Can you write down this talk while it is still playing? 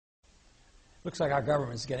Looks like our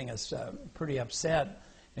government is getting us pretty upset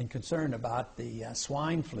and concerned about the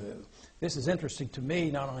swine flu. This is interesting to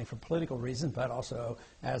me, not only for political reasons, but also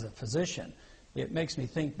as a physician. It makes me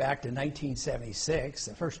think back to 1976,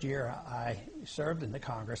 the first year I served in the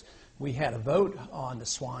Congress. We had a vote on the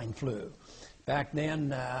swine flu. Back then,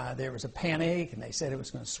 there was a panic, and they said it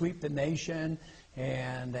was going to sweep the nation,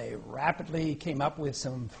 and they rapidly came up with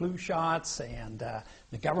some flu shots, and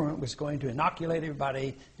the government was going to inoculate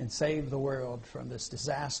everybody and save the world from this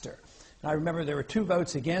disaster. And I remember there were 2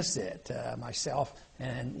 votes against it, myself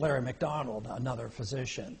and Larrego McDonalda, another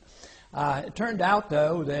physician. It turned out,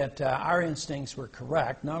 though, that our instincts were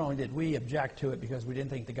correct. Not only did we object to it because we didn't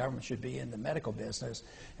think the government should be in the medical business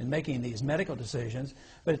and making these medical decisions,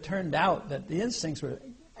 but it turned out that the instincts were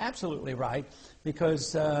absolutely right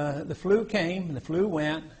because the flu came and the flu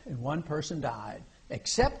went and 1 person died,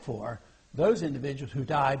 except for those individuals who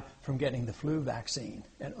died from getting the flu vaccine.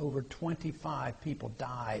 And over 25 people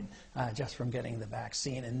died just from getting the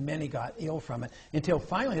vaccine, and many got ill from it until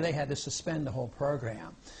finally they had to suspend the whole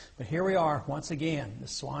program. But here we are once again, the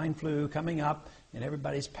swine flu coming up, and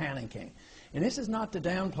everybody's panicking. And this is not to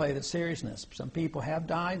downplay the seriousness. Some people have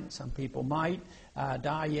died, some people might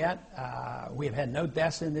die yet. We have had no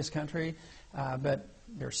deaths in this country, but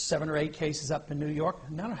there's 7 or 8 cases up in New York.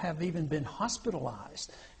 None have even been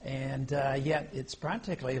hospitalized. And yet it's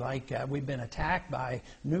practically like we've been attacked by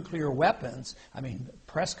nuclear weapons. I mean,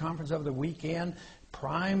 press conference over the weekend,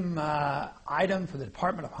 prime item for the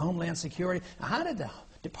Department of Homeland Security. How did the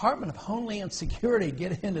Department of Homeland Security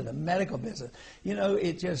get into the medical business? You know,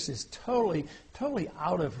 it just is totally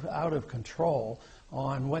out of control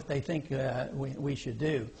on what they think we should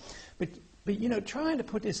do. But, you know, trying to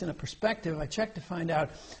put this in a perspective, I checked to find out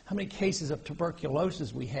how many cases of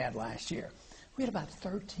tuberculosis we had last year. We had about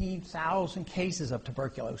 13,000 cases of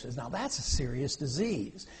tuberculosis. Now, that's a serious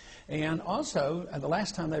disease. And also, the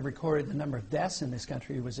last time they recorded the number of deaths in this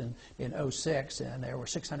country was in 2006, and there were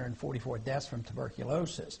 644 deaths from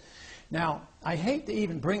tuberculosis. Now, I hate to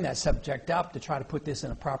even bring that subject up to try to put this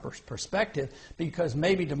in a proper perspective, because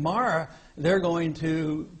maybe tomorrow they're going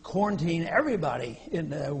to quarantine everybody in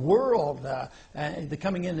the world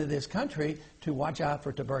coming into this country to watch out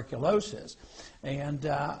for tuberculosis. And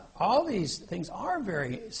all these things are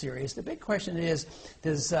very serious. The big question is,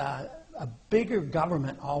 does a bigger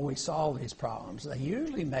government always solve these problems? They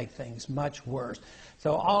usually make things much worse.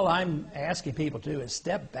 So all I'm asking people to do is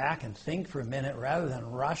step back and think for a minute rather than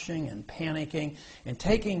rushing and panicking and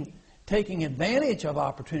taking advantage of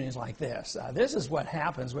opportunities like this. This is what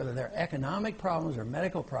happens, whether they're economic problems or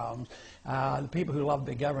medical problems. The people who love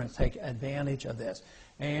big government take advantage of this.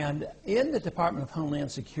 And in the Department of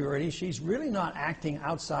Homeland Security, she's really not acting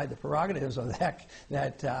outside the prerogatives of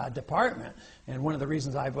that department. And one of the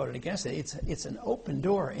reasons I voted against it, it's an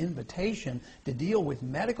open-door invitation to deal with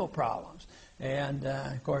medical problems. And,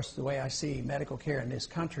 of course, the way I see medical care in this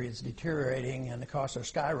country is deteriorating and the costs are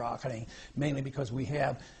skyrocketing, mainly because we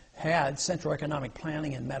have had central economic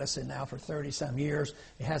planning in medicine now for 30-some years.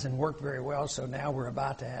 It hasn't worked very well, so now we're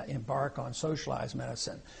about to embark on socialized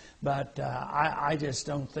medicine. But I just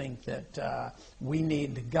don't think that we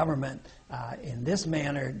need the government in this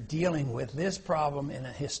manner dealing with this problem in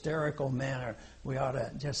a hysterical manner. We ought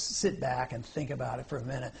to just sit back and think about it for a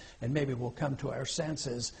minute, and maybe we'll come to our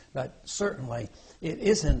senses. But certainly it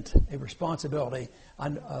isn't a responsibility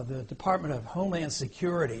of the Department of Homeland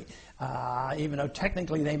Security, even though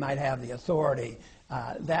technically they might have the authority.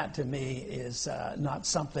 That, to me, is not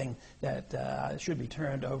something that should be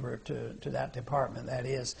turned over to that department. That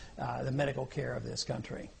is the medical care of this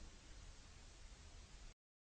country.